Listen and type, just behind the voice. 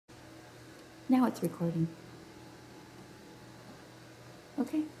Now it's recording.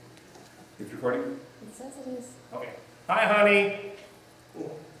 Okay. It's recording? It says it is. Okay. Hi, honey.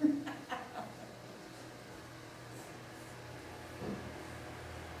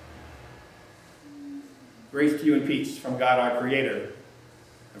 Grace to you and peace from God our Creator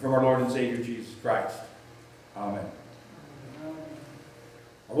and from our Lord and Savior Jesus Christ. Amen.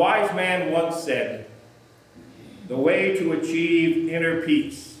 A wise man once said, "The way to achieve inner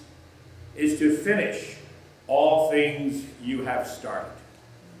peace is to finish all things you have started."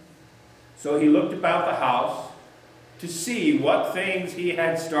 So he looked about the house to see what things he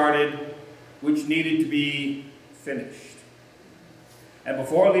had started which needed to be finished. And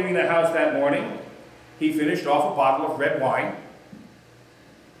before leaving the house that morning, he finished off a bottle of red wine,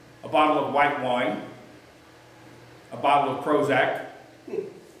 a bottle of white wine, a bottle of Prozac,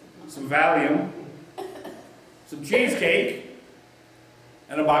 some Valium, some cheesecake,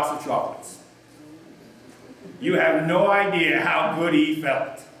 and a box of chocolates. You have no idea how good he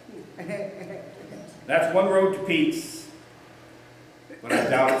felt. That's one road to peace, but I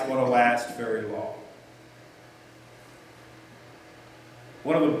doubt it's going to last very long.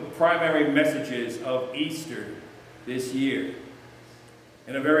 One of the primary messages of Easter this year,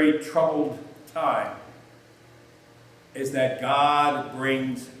 in a very troubled time, is that God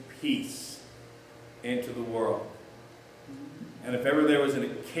brings peace into the world. And if ever there was an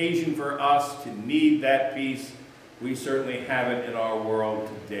occasion for us to need that peace, we certainly have it in our world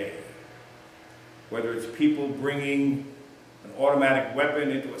today. Whether it's people bringing an automatic weapon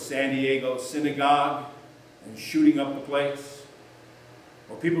into a San Diego synagogue and shooting up the place,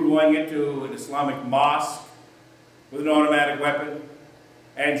 or people going into an Islamic mosque with an automatic weapon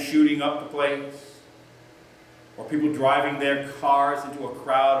and shooting up the place, or people driving their cars into a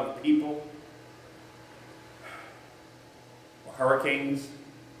crowd of people, or hurricanes,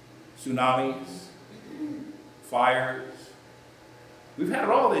 tsunamis, fires. We've had it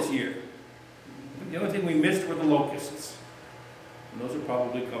all this year. The only thing we missed were the locusts, and those are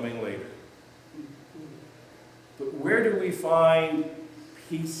probably coming later. But where do we find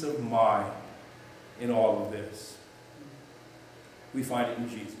peace of mind in all of this? We find it in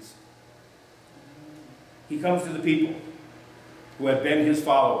Jesus. He comes to the people who have been his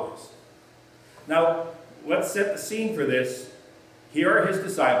followers. Now, let's set the scene for this. Here are his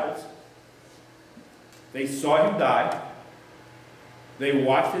disciples. They saw him die. They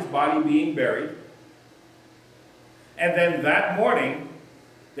watched his body being buried. And then that morning,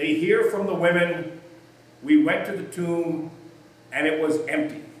 they hear from the women, "We went to the tomb and it was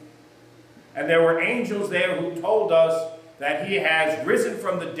empty. And there were angels there who told us that he has risen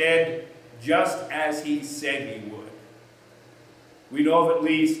from the dead just as he said he would." We know of at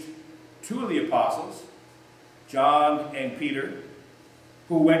least two of the apostles, John and Peter,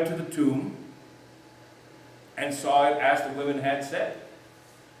 who went to the tomb and saw it as the women had said.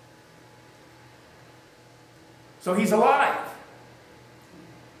 So he's alive.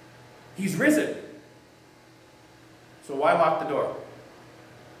 He's risen. So why lock the door?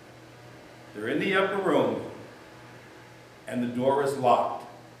 They're in the upper room, and the door is locked.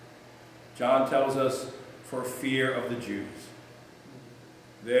 John tells us, for fear of the Jews.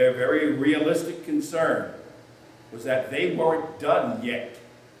 Their very realistic concern was that they weren't done yet.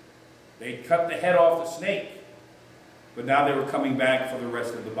 They'd cut the head off the snake, but now they were coming back for the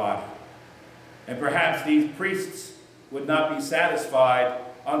rest of the body. And perhaps these priests would not be satisfied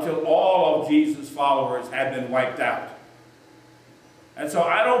until all of Jesus' followers had been wiped out. And so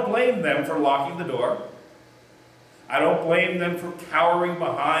I don't blame them for locking the door. I don't blame them for cowering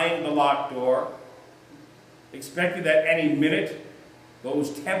behind the locked door, expecting that any minute those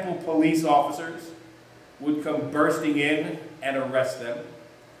temple police officers would come bursting in and arrest them.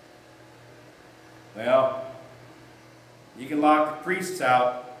 Well, you can lock the priests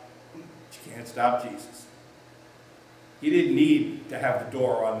out, but you can't stop Jesus. He didn't need to have the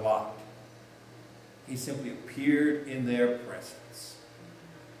door unlocked. He simply appeared in their presence.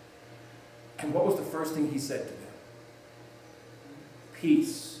 And what was the first thing he said to them?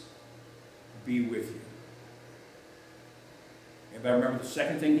 "Peace be with you." Anybody remember the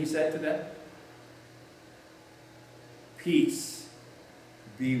second thing he said to them? "Peace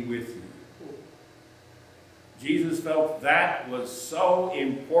be with you." Jesus felt that was so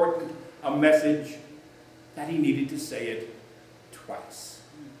important a message that he needed to say it twice.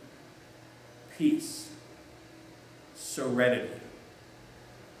 Peace, serenity,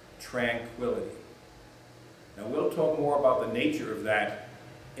 tranquility. Now we'll talk more about the nature of that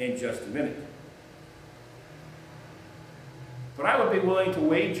in just a minute. But I would be willing to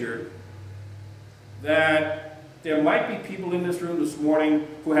wager that there might be people in this room this morning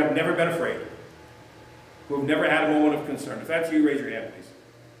who have never been afraid. who have never had a moment of concern? If that's you, raise your hand, please.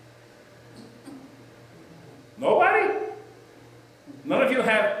 Nobody? None of you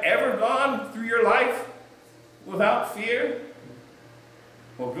have ever gone through your life without fear?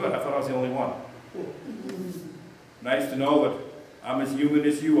 Well, good. I thought I was the only one. Nice to know that I'm as human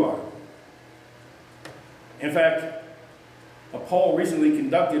as you are. In fact, a poll recently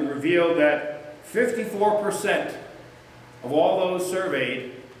conducted revealed that 54% of all those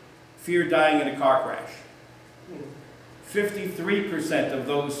surveyed fear dying in a car crash. 53% of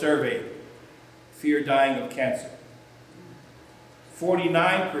those surveyed fear dying of cancer.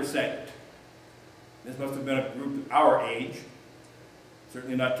 49%, this must have been a group our age,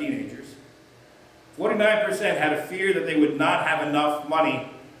 certainly not teenagers, 49% had a fear that they would not have enough money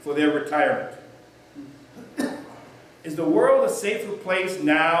for their retirement. Is the world a safer place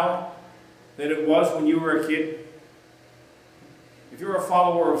now than it was when you were a kid? If you're a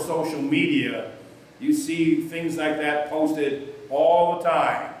follower of social media, you see things like that posted all the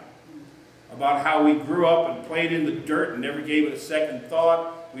time about how we grew up and played in the dirt and never gave it a second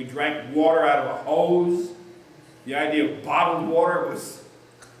thought. We drank water out of a hose. The idea of bottled water was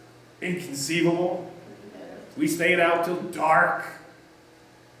inconceivable. We stayed out till dark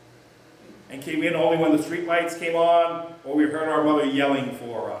and came in only when the street lights came on or we heard our mother yelling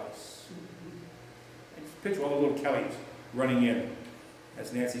for us. Just picture all the little Kellys running in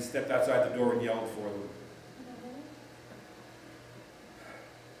as Nancy stepped outside the door and yelled for them.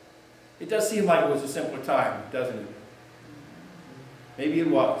 It does seem like it was a simpler time, doesn't it? Maybe it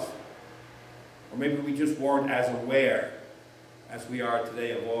was. Or maybe we just weren't as aware as we are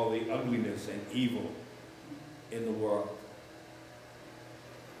today of all the ugliness and evil in the world.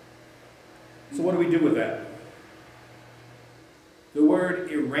 So what do we do with that? The word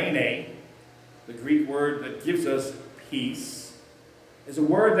eirene, the Greek word that gives us peace, is a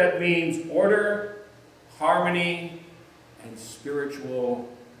word that means order, harmony, and spiritual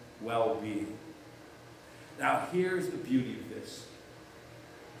well-being. Now here's the beauty of this.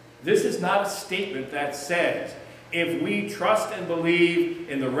 This is not a statement that says, if we trust and believe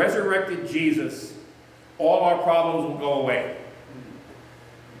in the resurrected Jesus, all our problems will go away.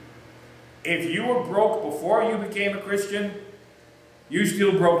 If you were broke before you became a Christian, you're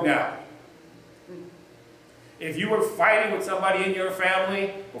still broke now. If you were fighting with somebody in your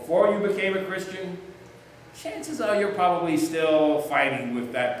family before you became a Christian, chances are you're probably still fighting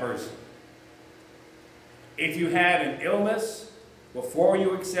with that person. If you had an illness before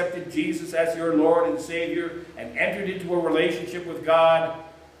you accepted Jesus as your Lord and Savior and entered into a relationship with God,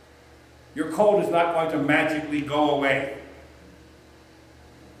 your cold is not going to magically go away.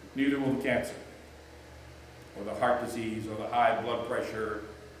 Neither will the cancer, or the heart disease, or the high blood pressure,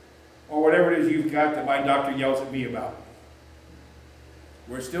 or whatever it is you've got that my doctor yells at me about.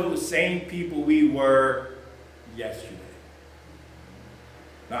 We're still the same people we were yesterday.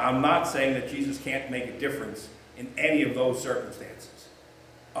 Now, I'm not saying that Jesus can't make a difference in any of those circumstances.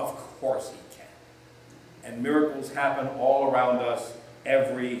 Of course he can. And miracles happen all around us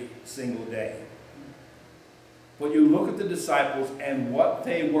every single day. But you look at the disciples and what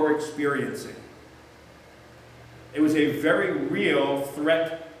they were experiencing. It was a very real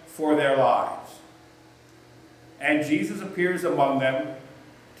threat for their lives. And Jesus appears among them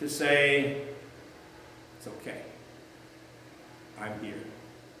to say, it's okay. I'm here.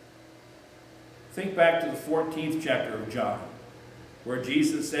 Think back to the 14th chapter of John, where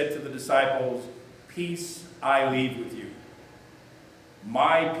Jesus said to the disciples, peace I leave with you.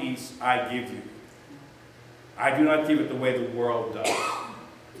 My peace I give you. I do not give it the way the world does.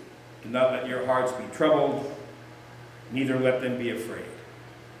 Do not let your hearts be troubled, neither let them be afraid.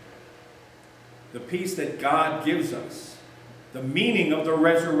 The peace that God gives us, the meaning of the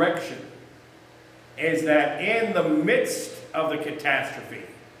resurrection, is that in the midst of the catastrophe,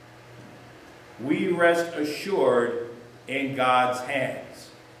 we rest assured in God's hands.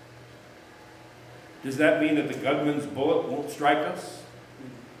 Does that mean that the gunman's bullet won't strike us?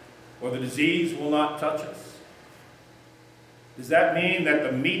 Or the disease will not touch us? Does that mean that the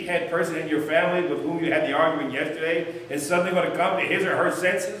meathead person in your family with whom you had the argument yesterday is suddenly going to come to his or her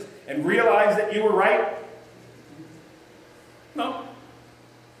senses and realize that you were right? No.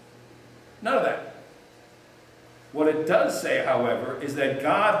 None of that. What it does say, however, is that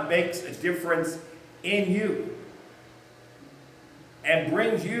God makes a difference in you and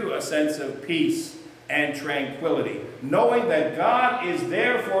brings you a sense of peace and tranquility, knowing that God is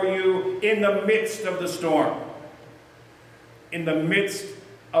there for you in the midst of the storm, in the midst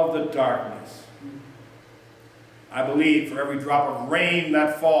of the darkness. I believe for every drop of rain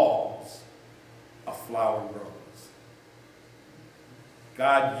that falls, a flower grows.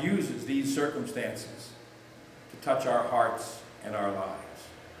 God uses these circumstances touch our hearts and our lives.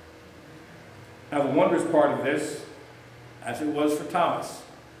 Now, the wondrous part of this, as it was for Thomas,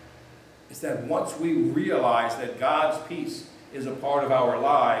 is that once we realize that God's peace is a part of our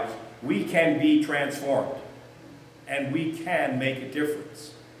lives, we can be transformed and we can make a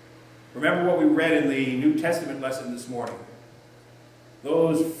difference. Remember what we read in the New Testament lesson this morning.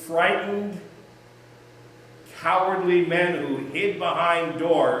 Those frightened, cowardly men who hid behind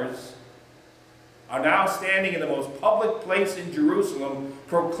doors are now standing in the most public place in Jerusalem,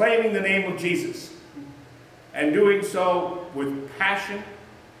 proclaiming the name of Jesus, and doing so with passion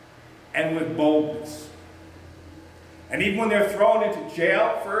and with boldness. And even when they're thrown into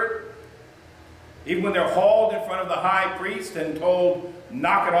jail for it, even when they're hauled in front of the high priest and told,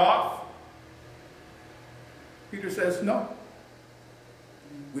 knock it off, Peter says, no.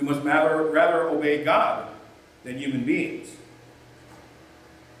 We must rather obey God than human beings.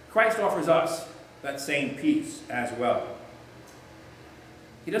 Christ offers us that same peace as well.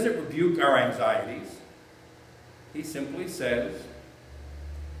 He doesn't rebuke our anxieties. He simply says,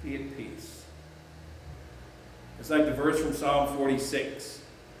 be at peace. It's like the verse from Psalm 46,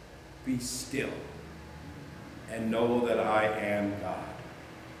 be still and know that I am God.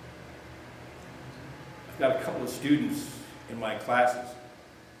 I've got a couple of students in my classes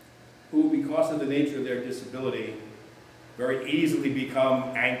who, because of the nature of their disability, very easily become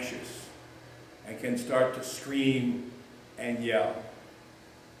anxious and can start to scream and yell.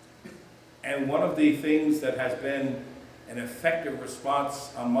 And one of the things that has been an effective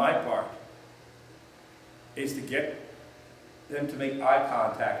response on my part is to get them to make eye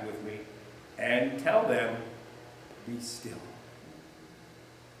contact with me and tell them, be still.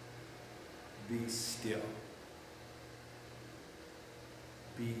 Be still.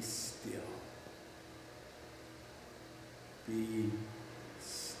 Be still. Be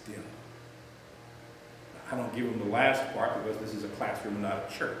still. I don't give them the last part because this is a classroom, not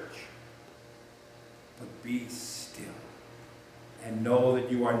a church. But be still and know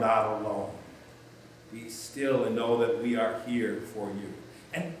that you are not alone. Be still and know that we are here for you.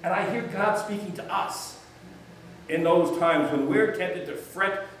 And I hear God speaking to us in those times when we're tempted to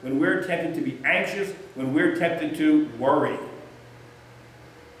fret, when we're tempted to be anxious, when we're tempted to worry.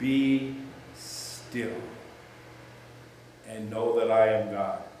 Be still and know that I am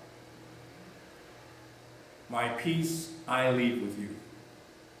God. My peace I leave with you.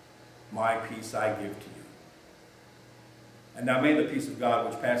 My peace I give to you. And now may the peace of God,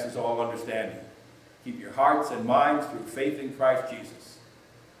 which passes all understanding, keep your hearts and minds through faith in Christ Jesus.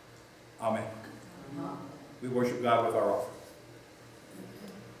 Amen. We worship God with our offering.